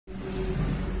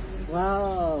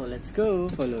Wow, let's go.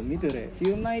 Follow me to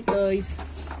review my toys.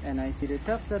 And I see the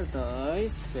doctor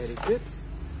toys. Very good.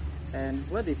 And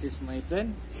what is this, my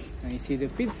friend? I see the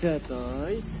pizza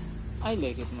toys. I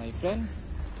like it, my friend.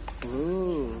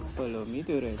 Whoa, follow me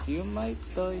to review my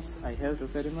toys. I have the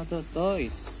very much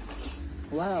toys.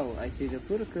 Wow, I see the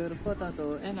burger,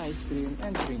 potato, and ice cream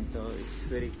and drink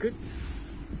toys. Very good.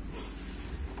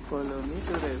 Follow me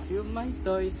to review my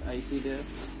toys. I see the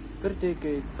birthday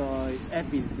cake toys, a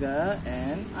pizza,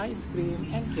 and ice cream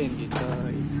and candy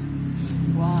toys.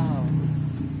 Wow,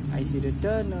 I see the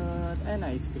donut and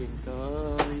ice cream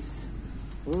toys.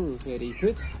 Oh, very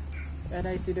good. And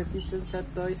I see the kitchen set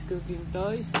toys, cooking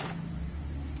toys.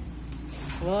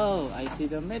 Wow, I see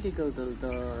the medical tool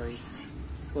toys.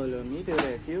 Follow me to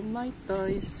review my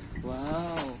toys.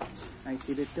 Wow, I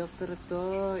see the doctor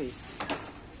toys.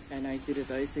 And I see the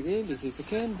toys again. This is a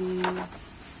candy,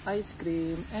 ice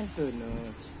cream, and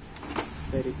donuts.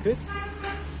 Very good.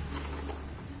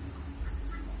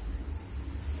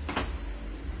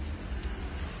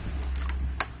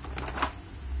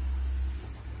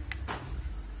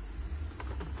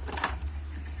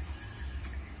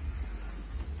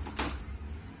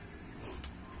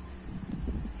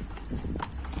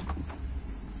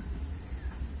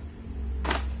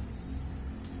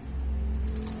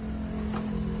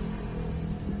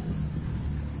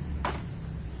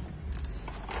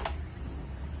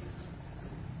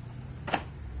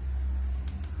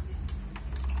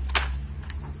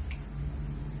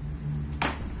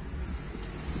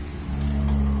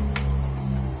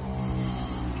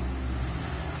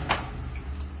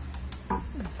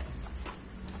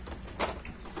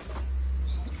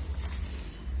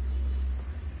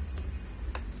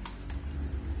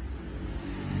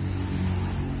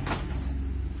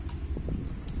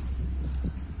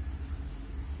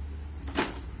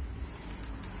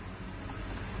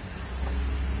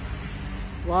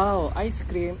 Wow, ice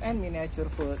cream and miniature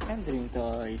food and drink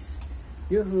toys.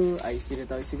 Yoo-hoo, I see the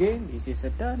toys again. This is a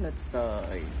donut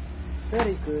toy.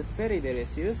 Very good, very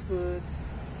delicious food.